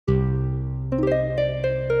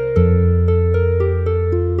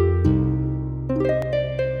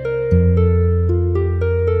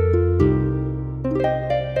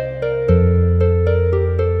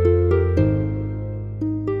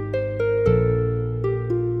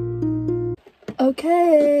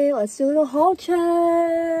Okay, let's do a little haul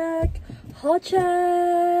check. Haul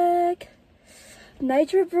check.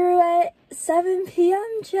 Nitro Brew at 7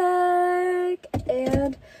 p.m. check.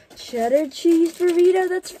 And cheddar cheese burrito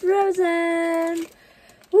that's frozen.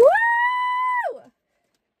 Woo!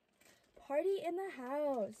 Party in the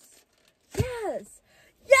house. Yes!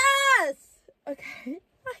 Yes! Okay,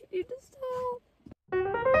 I need to stop.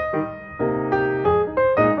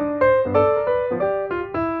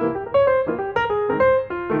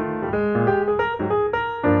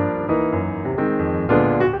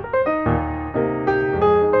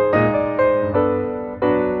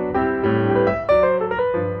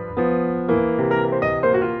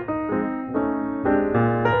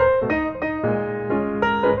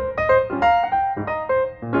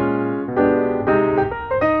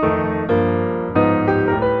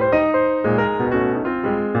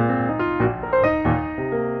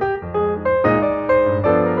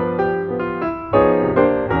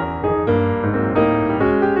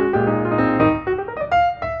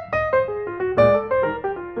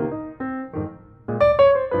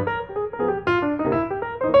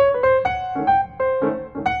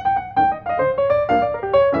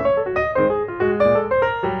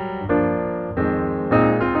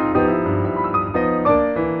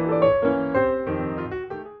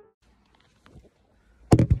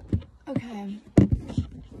 Okay,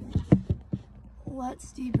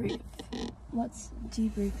 let's debrief. Let's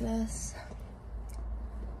debrief this.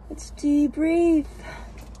 Let's debrief.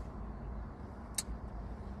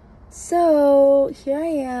 So here I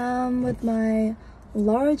am with my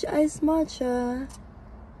large iced matcha.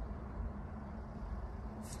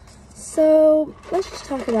 So let's just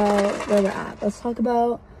talk about where we're at. Let's talk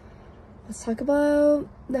about the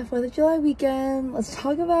 4th of July weekend. Let's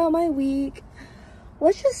talk about my week.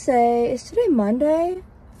 Let's just say, is today Monday?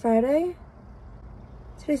 Friday?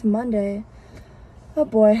 Today's Monday. Oh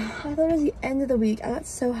boy, I thought it was the end of the week. I got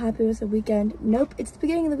so happy it was the weekend. Nope, it's the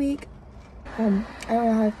beginning of the week. I don't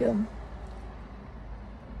know how I feel.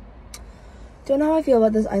 Don't know how I feel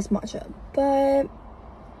about this iced matcha, but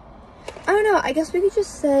I don't know. I guess we could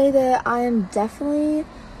just say that I am definitely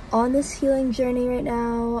on this healing journey right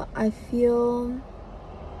now. I feel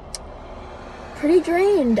pretty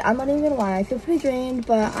drained. I'm not even gonna lie. I feel pretty drained,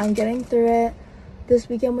 but I'm getting through it. This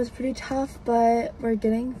weekend was pretty tough, but we're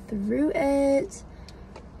getting through it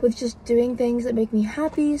with just doing things that make me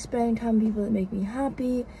happy, spending time with people that make me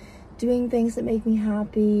happy, doing things that make me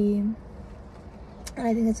happy. And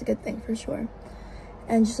I think that's a good thing for sure.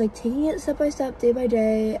 And just like taking it step by step, day by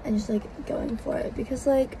day, and just like going for it. Because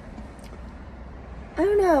like, I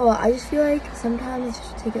don't know, I just feel like sometimes you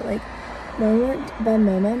just take it like moment by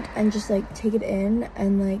moment and just like take it in,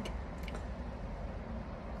 and like,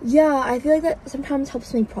 yeah, I feel like that sometimes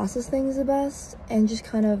helps me process things the best and just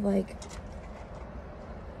kind of like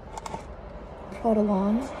plod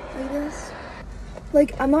along like this.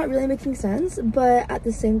 Like, I'm not really making sense, but at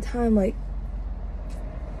the same time, like,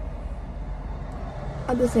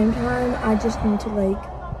 I just need to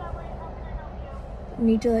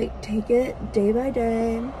like take it day by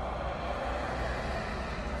day,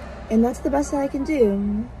 and that's the best that I can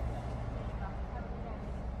do.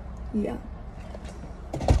 Yeah.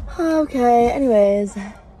 Okay, anyways,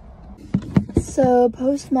 so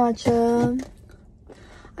post matcha,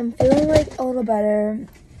 I'm feeling like a little better.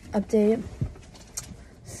 Update.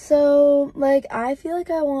 So like, I feel like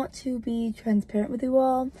I want to be transparent with you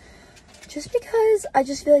all, just because I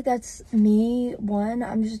just feel like that's me. One,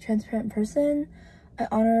 I'm just a transparent person. I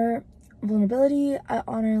honor vulnerability. I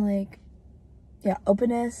honor like, yeah,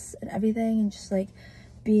 openness and everything, and just like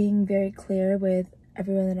being very clear with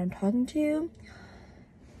everyone that I'm talking to.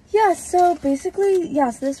 Yeah, so basically, yeah,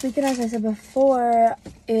 so this weekend, as I said before,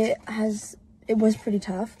 it was pretty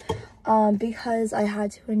tough, because I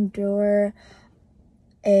had to endure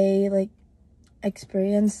a like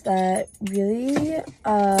experience that really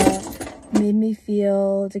made me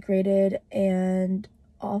feel degraded and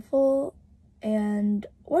awful and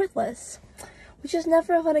worthless, which is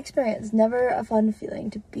never a fun experience, never a fun feeling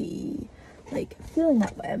to be like feeling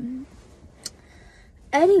that way.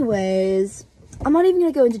 Anyways, I'm not even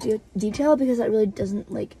gonna go into detail because that really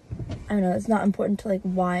doesn't, like, I don't know, it's not important to like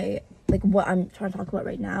why, like what I'm trying to talk about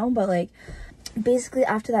right now, but like basically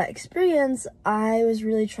after that experience, I was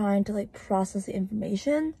really trying to like process the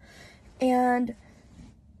information. And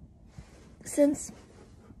since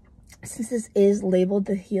since this is labeled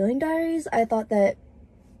the healing diaries, I thought that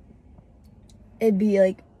it'd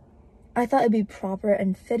be proper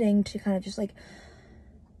and fitting to kind of just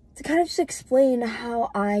explain how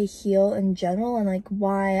I heal in general, and like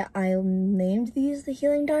why I named these the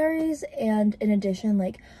healing diaries, and in addition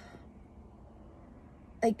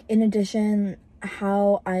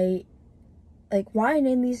how I why I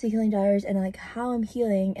named these the healing diaries, and like how I'm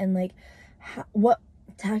healing, and like what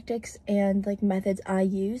tactics and like methods I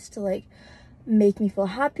use to like make me feel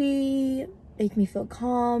happy, make me feel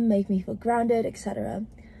calm, make me feel grounded, etc.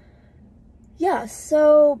 Yeah,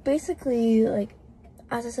 so basically, like,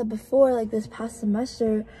 as I said before, like, this past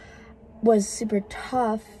semester was super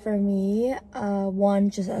tough for me,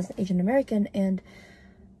 one, just as an Asian American, and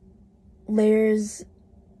layers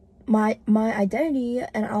my identity,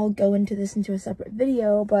 and I'll go into this into a separate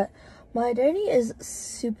video, but my identity is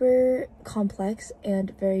super complex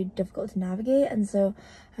and very difficult to navigate, and so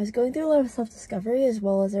I was going through a lot of self-discovery, as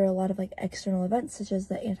well as there were a lot of like external events such as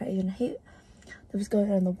the anti-Asian hate that was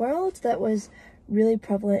going on in the world that was really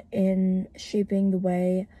prevalent in shaping the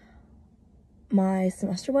way my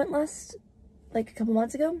semester went a couple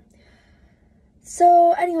months ago.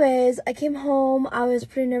 So anyways, I came home, I was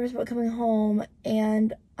pretty nervous about coming home,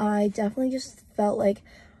 and I definitely just felt like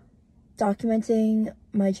documenting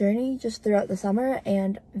my journey just throughout the summer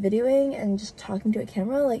and videoing and just talking to a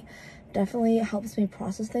camera like definitely helps me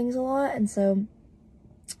process things a lot. And so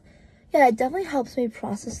yeah, it definitely helps me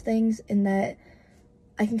process things in that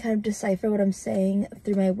I can kind of decipher what I'm saying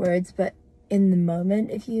through my words, but in the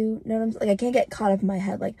moment, if you know what I'm saying. Like, I can't get caught up in my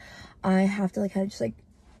head. Like, I have to like kind of just like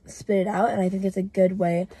spit it out, and I think it's a good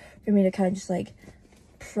way for me to kind of just like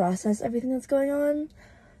process everything that's going on.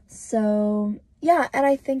 So yeah, and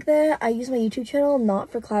I think that I use my YouTube channel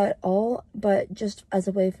not for clout at all, but just as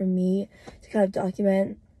a way for me to kind of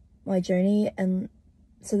document my journey, and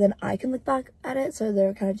so then I can look back at it, so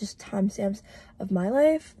they're kind of just timestamps of my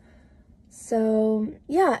life. So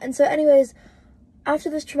yeah, and so anyways, after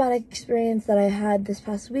this traumatic experience that I had this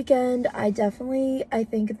past weekend, I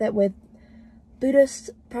think that with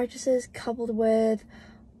Buddhist practices coupled with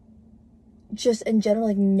just in general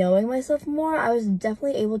like knowing myself more, I was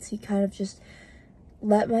definitely able to kind of just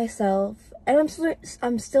let myself, and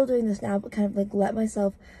I'm still doing this now, but kind of like let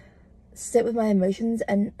myself sit with my emotions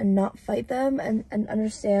and not fight them, and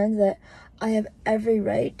understand that I have every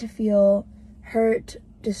right to feel hurt,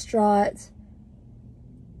 distraught,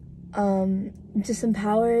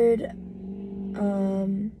 disempowered,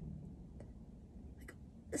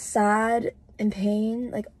 sad, in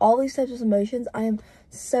pain, like all these types of emotions. I am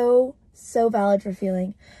so valid for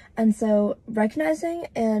feeling. And so recognizing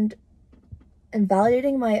and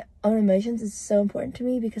validating my own emotions is so important to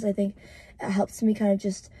me, because I think it helps me kind of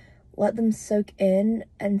just let them soak in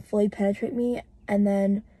and fully penetrate me, and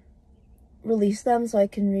then release them so I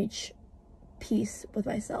can reach peace with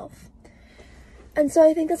myself. And so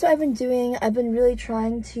I think that's what I've been doing. I've been really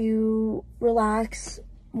trying to relax,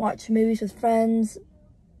 watch movies with friends,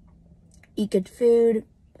 eat good food,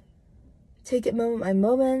 take it moment by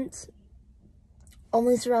moment,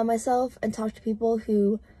 only surround myself and talk to people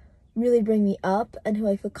who really bring me up and who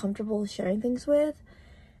I feel comfortable sharing things with.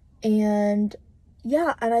 And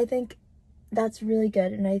yeah, and I think that's really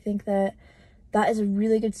good, and I think that that is a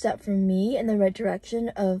really good step for me in the right direction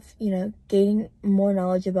of, you know, gaining more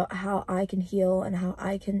knowledge about how I can heal and how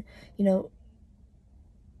I can, you know,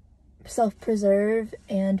 self-preserve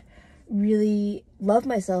and really love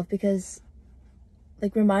myself, because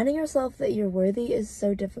like reminding yourself that you're worthy is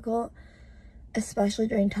so difficult, especially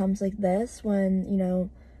during times like this when, you know,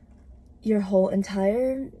 your whole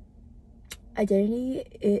entire identity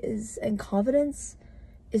is and confidence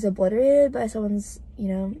is obliterated by someone's, you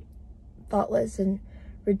know, thoughtless and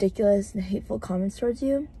ridiculous and hateful comments towards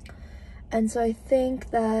you. And so I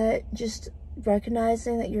think that just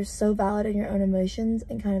recognizing that you're so valid in your own emotions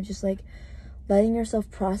and kind of just like letting yourself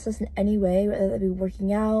process in any way, whether that be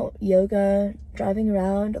working out, yoga, driving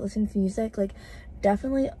around, listening to music, like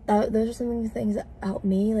definitely those are some of the things that help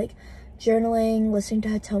me, like journaling, listening to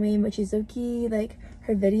Hitomi Mochizuki, like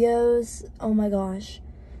her videos, oh my gosh,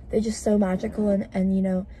 they're just so magical and you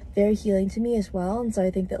know, very healing to me as well. And so I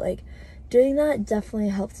think that like doing that definitely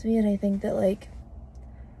helps me, and I think that like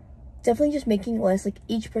definitely just making a list, like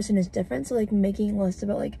each person is different, so like making a list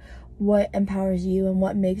about like what empowers you and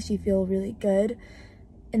what makes you feel really good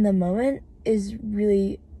in the moment is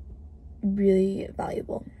really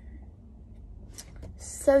valuable.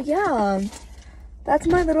 So yeah, that's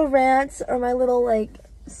my little rant, or my little like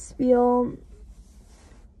spiel.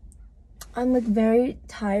 I'm like very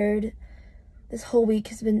tired. This whole week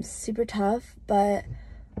has been super tough, but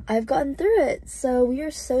I've gotten through it. So we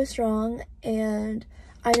are so strong, and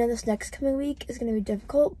I know this next coming week is going to be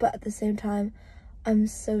difficult, but at the same time, I'm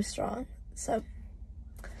so strong. So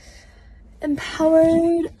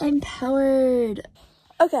empowered.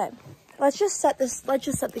 Okay, let's just set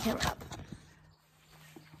the camera up.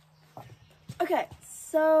 Okay,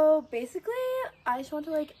 so basically, I just want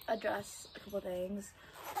to like address a couple things.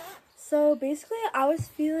 So basically, I was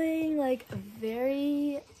feeling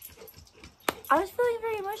very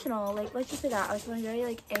emotional. Like, let's just say that. I was feeling very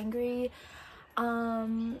like angry.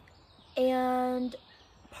 And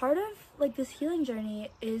part of like this healing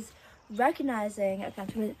journey is recognizing, okay, I'm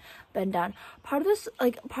gonna bend down. Part of this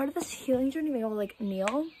healing journey, maybe I'll like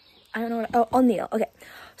kneel. I don't know what, I'll kneel. Okay.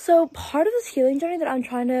 So part of this healing journey that I'm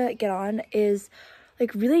trying to get on is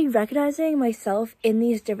like really recognizing myself in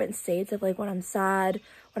these different states of like when I'm sad,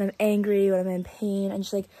 when I'm angry, when I'm in pain, and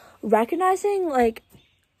just like recognizing like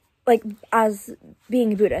as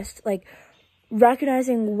being a Buddhist, like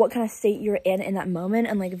recognizing what kind of state you're in that moment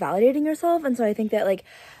and like validating yourself. And so I think that like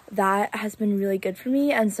that has been really good for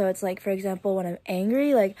me. And so it's like, for example, when I'm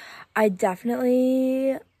angry, like I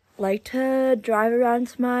definitely like to drive around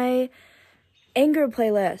to my anger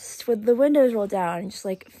playlist with the windows rolled down and just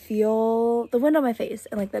like feel the wind on my face,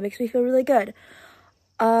 and like that makes me feel really good.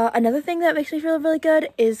 Another thing that makes me feel really good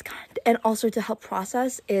is, and also to help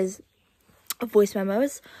process, is voice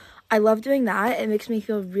memos. I love doing that. It makes me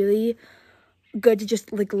feel really good to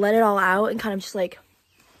just like let it all out and kind of just like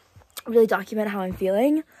really document how I'm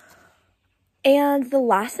feeling. And the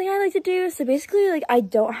last thing I like to do, so basically like I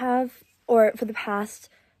don't have, or for the past,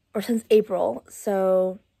 or since April,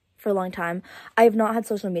 so for a long time, I have not had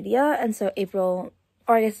social media. And so April,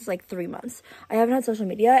 or I guess it's like 3 months, I haven't had social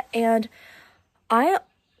media, and I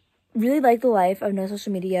really like the life of no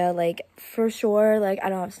social media. Like for sure, like I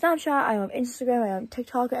don't have Snapchat, I don't have Instagram, I don't have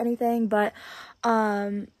TikTok or anything, but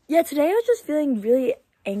yeah, today I was just feeling really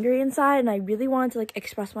angry inside, and I really wanted to like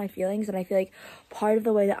express my feelings. And I feel like part of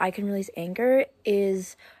the way that I can release anger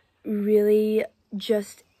is really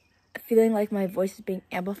just feeling like my voice is being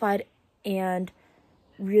amplified, and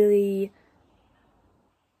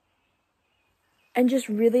just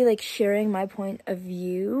really like sharing my point of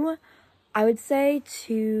view. I would say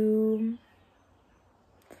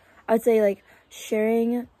like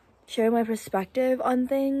sharing my perspective on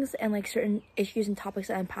things and like certain issues and topics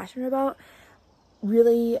that I'm passionate about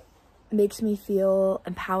really makes me feel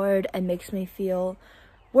empowered and makes me feel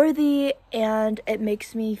worthy, and it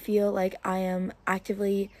makes me feel like I am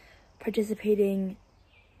actively participating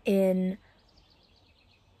in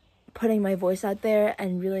putting my voice out there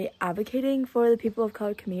and really advocating for the people of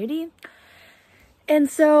color community. And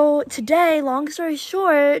so today, long story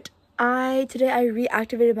short, I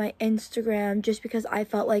reactivated my Instagram just because I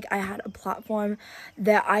felt like I had a platform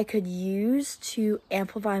that I could use to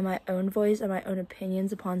amplify my own voice and my own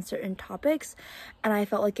opinions upon certain topics. And I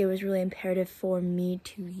felt like it was really imperative for me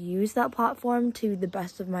to use that platform to the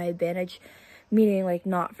best of my advantage, meaning like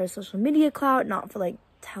not for social media clout, not for like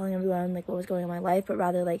telling everyone like what was going on in my life, but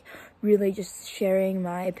rather like really just sharing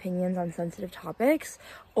my opinions on sensitive topics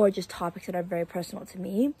or just topics that are very personal to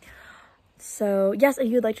me. So yes,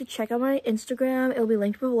 if you'd like to check out my Instagram, it'll be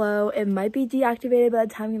linked below. It might be deactivated by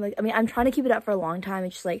the time you like, I mean, I'm trying to keep it up for a long time.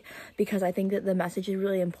 It's just like, because I think that the message is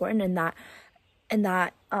really important, and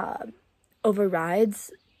that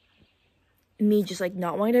overrides me just like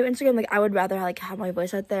not wanting to have Instagram. Like I would rather like have my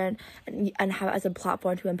voice out there and have it as a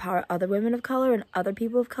platform to empower other women of color and other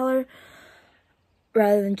people of color,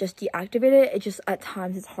 rather than just deactivate it. It just, at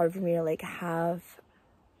times it's hard for me to like have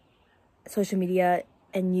social media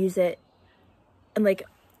and use it in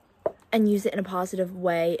a positive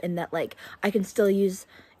way, in that like I can still use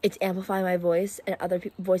it to amplify my voice and other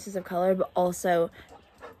voices of color, but also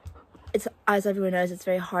it's, as everyone knows, it's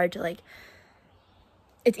very hard to like,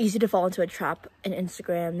 it's easy to fall into a trap in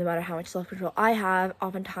Instagram. No matter how much self-control I have,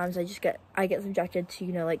 oftentimes I get subjected to,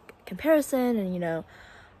 you know, like comparison and, you know,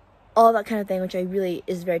 all that kind of thing, which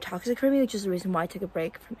is very toxic for me, which is the reason why I took a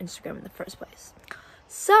break from Instagram in the first place.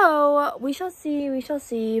 So we shall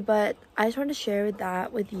see, but I just wanted to share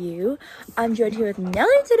that with you. I'm joined here with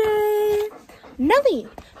Nelly today. Nelly,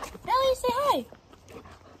 say hi.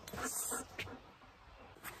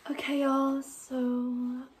 Okay, y'all,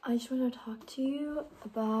 so I just want to talk to you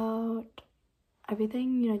about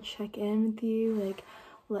everything, you know, check in with you, like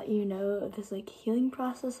let you know of this like healing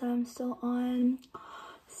process that I'm still on.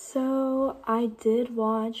 So I did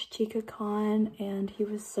watch Chika Khan, and he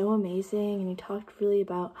was so amazing, and he talked really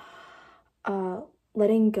about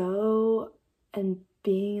letting go and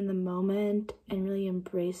being in the moment and really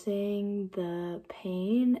embracing the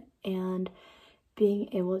pain and being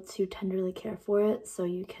able to tenderly care for it so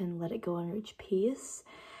you can let it go and reach peace,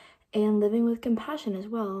 and living with compassion as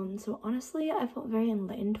well. And so honestly, I felt very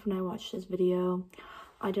enlightened when I watched this video.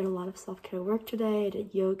 I did a lot of self-care work today. I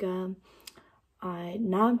did yoga. I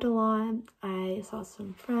napped a lot. I saw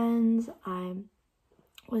some friends. I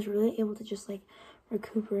was really able to just like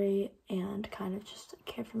recuperate and kind of just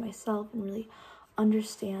care for myself and really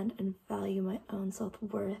understand and value my own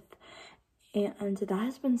self-worth. And that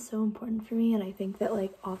has been so important for me. And I think that,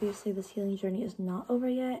 like, obviously this healing journey is not over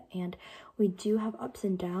yet, and we do have ups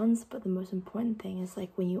and downs, but the most important thing is,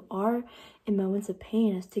 like, when you are in moments of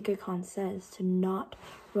pain, as Tika Khan says, to not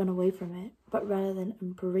run away from it, but rather than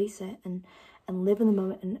embrace it and live in the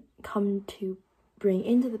moment and come to bring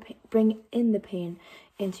in the pain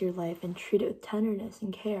into your life and treat it with tenderness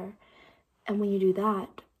and care. And when you do that,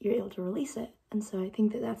 you're able to release it. And so I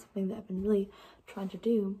think that that's something that I've been really trying to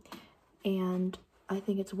do. And I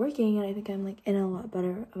think it's working, and I think I'm like in a lot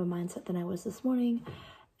better of a mindset than I was this morning,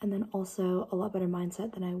 and then also a lot better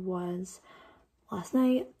mindset than I was last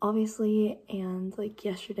night, obviously, and like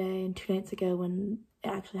yesterday and 2 nights ago when it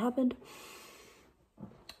actually happened.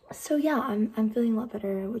 So yeah, I'm feeling a lot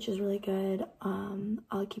better, which is really good.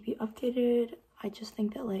 I'll keep you updated. I just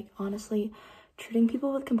think that, like, honestly, treating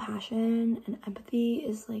people with compassion and empathy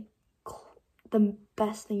is like the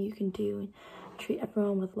best thing you can do. Treat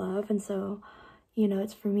everyone with love. And so, you know,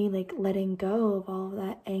 it's for me like letting go of all of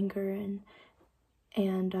that anger and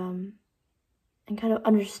kind of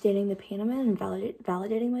understanding the pain I'm in and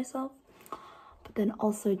validating myself, but then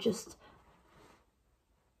also just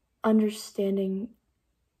understanding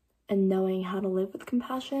and knowing how to live with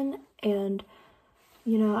compassion. And,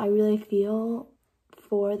 you know, I really feel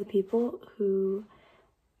for the people who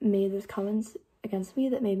made those comments against me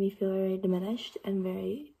that made me feel very diminished and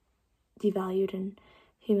very devalued and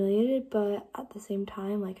humiliated, but at the same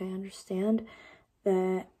time, like, I understand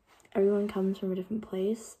that everyone comes from a different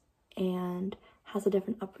place and has a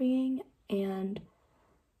different upbringing, and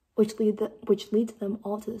which leads them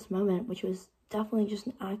all to this moment, which was definitely just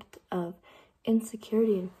an act of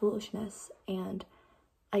insecurity and foolishness. And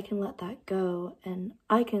I can let that go, and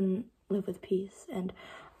I can live with peace. And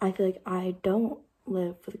I feel like I don't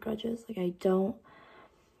live with grudges. Like, I don't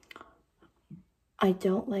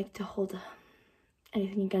like to hold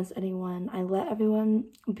anything against anyone. I let everyone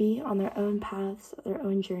be on their own paths, their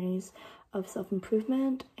own journeys of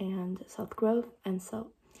self-improvement and self-growth and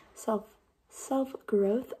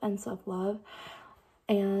self-growth and self-love.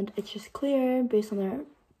 And it's just clear based on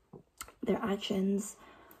their actions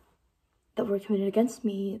that were committed against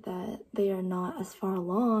me that they are not as far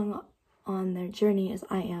along on their journey as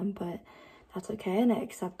I am, but that's okay, and I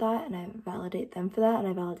accept that, and I validate them for that, and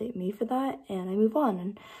I validate me for that, and I move on.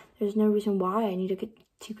 And there's no reason why I need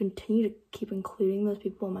to continue to keep including those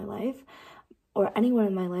people in my life, or anyone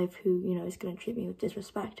in my life who, you know, is going to treat me with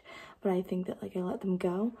disrespect. But I think that, like, I let them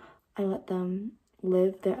go, I let them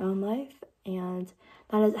live their own life, and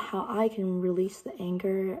that is how I can release the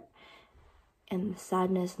anger and the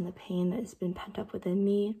sadness and the pain that has been pent up within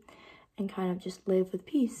me, and kind of just live with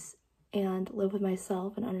peace and live with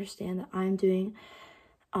myself and understand that I'm doing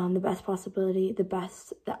the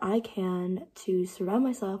best that I can to surround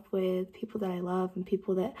myself with people that I love and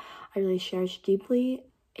people that I really cherish deeply.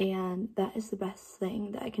 And that is the best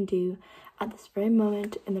thing that I can do at this very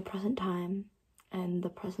moment, in the present time and the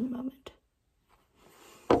present moment.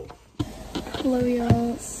 Hello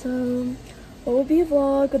y'all. So what will be a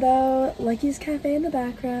vlog without Lucky's Cafe in the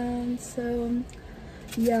background? So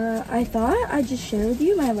yeah, I thought I'd just share with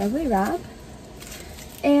you my lovely wrap,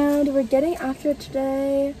 and we're getting after it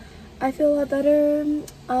today. I feel a lot better,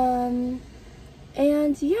 and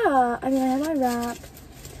yeah, I mean, I have my wrap.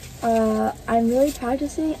 I'm really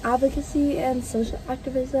practicing advocacy and social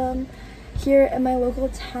activism here in my local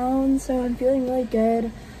town, so I'm feeling really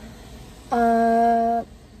good.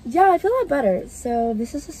 Yeah, I feel a lot better. So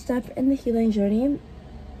this is a step in the healing journey,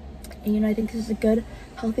 and, you know, I think this is a good,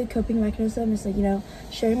 healthy coping mechanism. Is like, you know,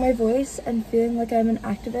 sharing my voice and feeling like I'm an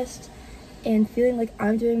activist and feeling like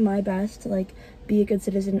I'm doing my best to, like, be a good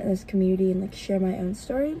citizen in this community and, like, share my own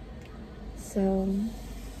story. So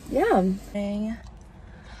yeah,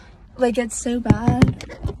 like, it's so bad.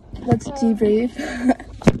 Let's debrief.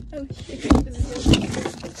 Oh shit.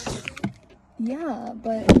 Yeah,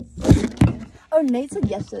 but oh, Nate said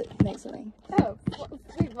yes to Nate something. Oh,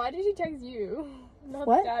 wait, why did he text you? Not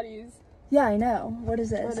What? Daddy's. Yeah, I know. What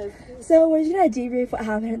is this? What is this? So we're just gonna debrief what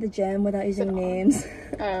happened at the gym without using names.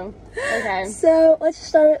 Oh, okay. So let's just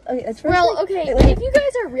start. Okay, let's first. Well, okay, if you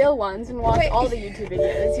guys are real ones and watch all the YouTube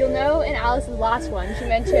videos, you'll know in Alice's last one, she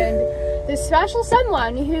mentioned this special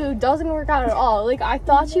someone who doesn't work out at all. Like, I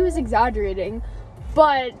thought she was exaggerating,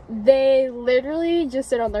 But they literally just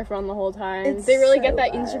sit on their phone the whole time. It's they really so get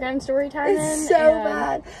that bad. Instagram story time in. It's so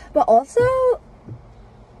bad. But also,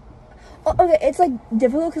 okay, it's like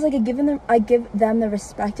difficult because like I give them the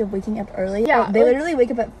respect of waking up early. Yeah, They literally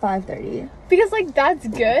wake up at 5:30. Because like that's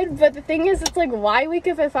good, but the thing is, it's like, why wake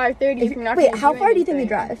up at 5:30 if you're not? Wait, how do far do you think they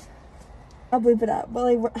anything? drive? I'll bleep it up.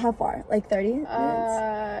 But like, how far? Like 30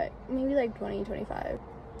 minutes? Maybe like 20, 25.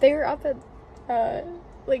 They were up at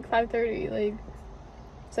like 5:30. Like,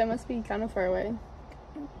 so it must be kind of far away.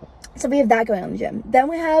 So we have that going on in the gym. Then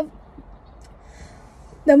we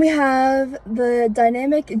have the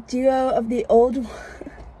dynamic duo of the old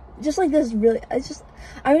just like this really I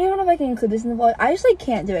don't even know if I can include this in the vlog. I just like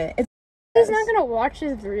can't do it. He's not gonna watch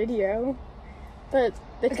this video, but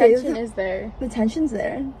the tension is there. The tension's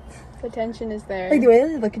there. The tension is there. Like the way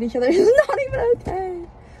they look at each other is not even okay.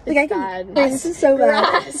 Like It's bad. This is so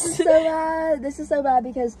bad. Grass. This is so bad. This is so bad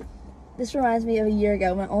because this reminds me of a year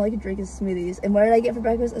ago when all I could drink is smoothies. And what did I get for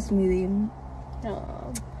breakfast? A smoothie.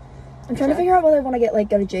 Oh. I'm trying to figure out whether I want to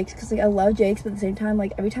go to Jake's because like I love Jake's, but at the same time,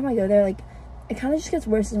 like every time I go there, like it kind of just gets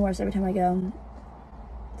worse and worse every time I go.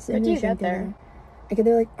 So What do you get there? I get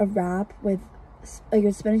there like a wrap with like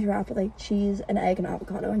a spinach wrap with like cheese and egg and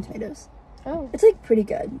avocado and tomatoes. Oh. It's like pretty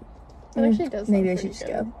good. It actually does. Maybe I should just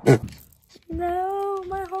go. No,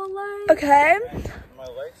 my whole life. Okay. My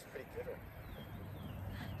life's pretty good.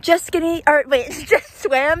 Just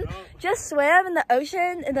swam in the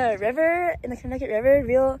ocean, in the river, in the Connecticut River.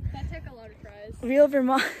 That took a lot of tries. Real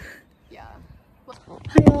Vermont. Yeah.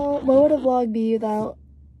 Hi y'all, what would a vlog be without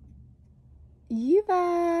you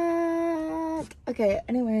back? Okay,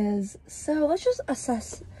 anyways, so let's just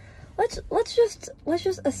assess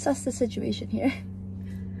the situation here.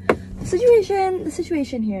 The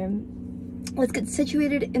situation here. Let's get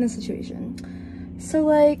situated in the situation. So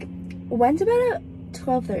like went to bed at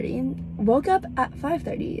 12:30, woke up at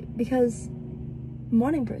 5:30 because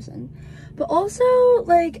morning person. But also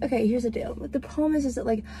like, okay, here's the deal. The problem is that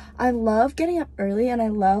like I love getting up early and I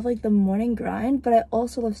love like the morning grind, but I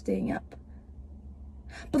also love staying up.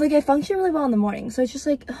 But like I function really well in the morning, so it's just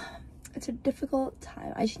like it's a difficult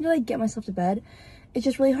time. I just need to like get myself to bed. It's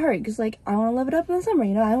just really hard because like I want to live it up in the summer,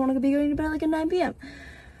 you know. I don't want to be going to bed like at 9 p.m.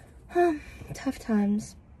 Tough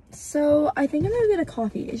times. So I think I'm gonna get a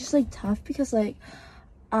coffee. It's just like tough because like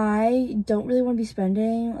I don't really want to be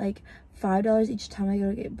spending like $5 each time I go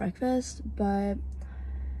to get breakfast, but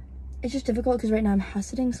it's just difficult because right now I'm house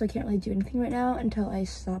sitting, so I can't really do anything right now until I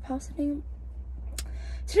stop house sitting.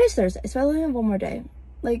 Today's Thursday, so I only have one more day,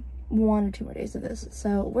 like 1 or 2 more days of this,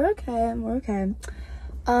 so we're okay.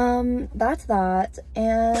 That's that.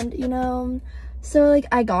 And you know, so like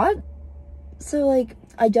I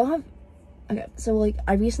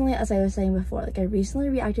recently, as I was saying before, like I recently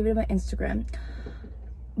reactivated my Instagram,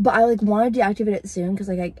 but I like want to deactivate it soon because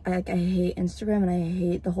like I hate Instagram and I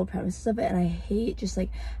hate the whole premises of it, and I hate just like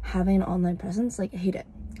having an online presence. Like I hate it.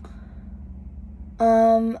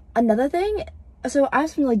 Another thing, so I have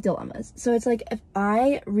some like dilemmas. So it's like if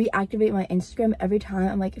I reactivate my Instagram every time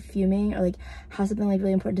I'm like fuming or like have something like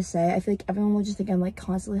really important to say, I feel like everyone will just think I'm like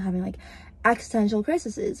constantly having like existential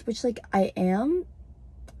crises, which like I am.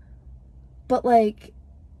 But like,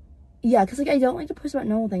 yeah, because like I don't like to post about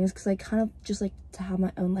normal things because I kind of just like to have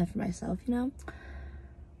my own life for myself, you know.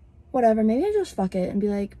 Whatever, maybe I just fuck it and be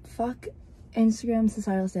like, fuck Instagram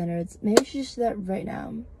societal standards. Maybe I should just do that right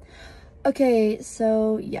now. Okay,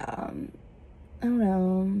 so yeah, I don't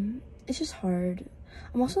know, it's just hard.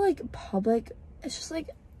 I'm also like public, it's just like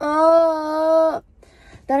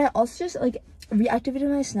then I also just like reactivated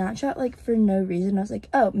my Snapchat like for no reason. I was like,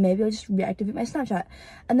 oh, maybe I'll just reactivate my Snapchat,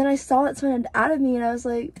 and then I saw that someone had added me and I was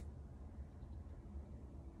like,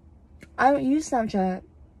 I don't use Snapchat.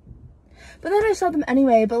 But then I saw them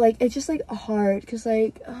anyway, but like it's just like hard because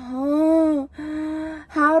like how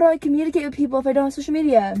do I communicate with people if I don't have social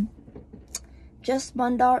media? Just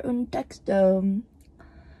mandar un texto.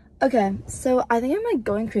 Okay, so I think I'm like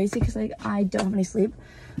going crazy because like I don't have any sleep.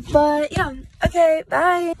 But yeah, okay,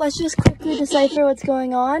 bye. Let's just quickly decipher what's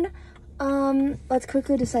going on. Let's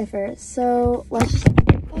quickly decipher. So let's just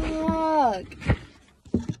fuck.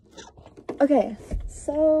 Okay,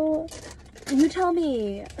 so you tell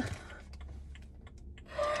me.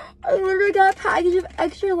 I literally got a package of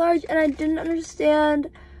extra large and I didn't understand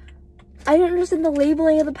the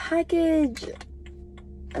labeling of the package.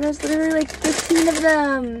 And there's literally like 15 of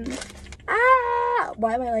them. Ah!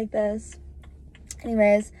 Why am I like this?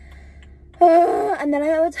 Anyways. And then I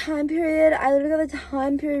got the time period. I literally got the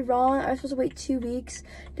time period wrong. I was supposed to wait 2 weeks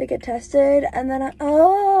to get tested. And then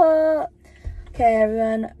okay,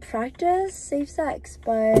 everyone. Practice safe sex.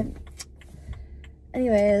 But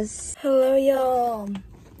Anyways, hello y'all.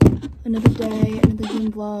 Another day, another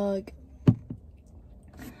Zoom vlog.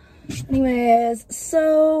 Anyways,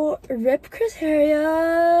 so rip Chris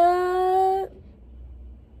Harriet.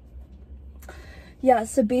 Yeah,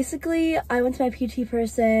 so basically I went to my PT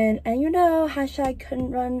person, and you know, hashtag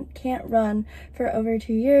can't run for over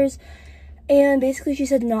 2 years. And basically she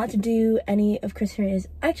said not to do any of Chris Harriet's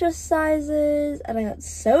exercises, and I got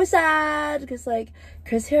so sad because like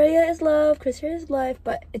Chris Harriet is love, Chris Harriet is life,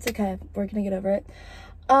 but it's okay, we're gonna get over it.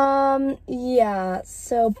 Yeah,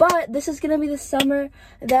 so but this is gonna be the summer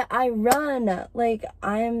that I run. Like,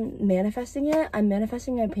 I'm manifesting it, I'm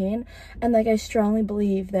manifesting my pain, and like I strongly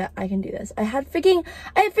believe that I can do this. I had freaking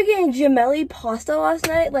gemelli pasta last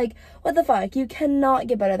night. Like, what the fuck, you cannot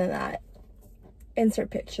get better than that. Insert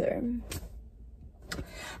picture.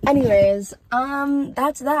 Anyways,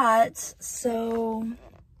 that's that. So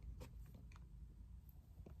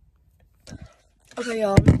okay,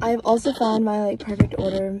 y'all, I've also found my like perfect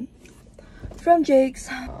order from Jake's.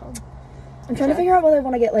 I'm trying to figure out whether I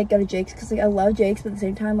want to go to Jake's, because like I love Jake's, but at the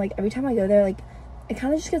same time, like every time I go there, like it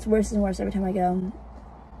kind of just gets worse and worse every time I go.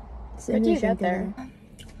 So What do you get there?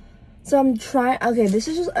 So I'm trying, okay, this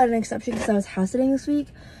is just an exception because I was house sitting this week.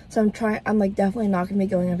 So I'm like definitely not gonna be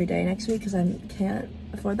going every day next week because I can't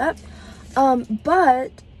afford that.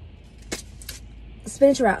 But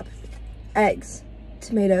spinach wrap, eggs,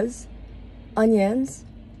 tomatoes, onions,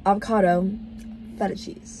 avocado, feta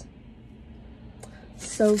cheese.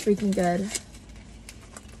 So freaking good.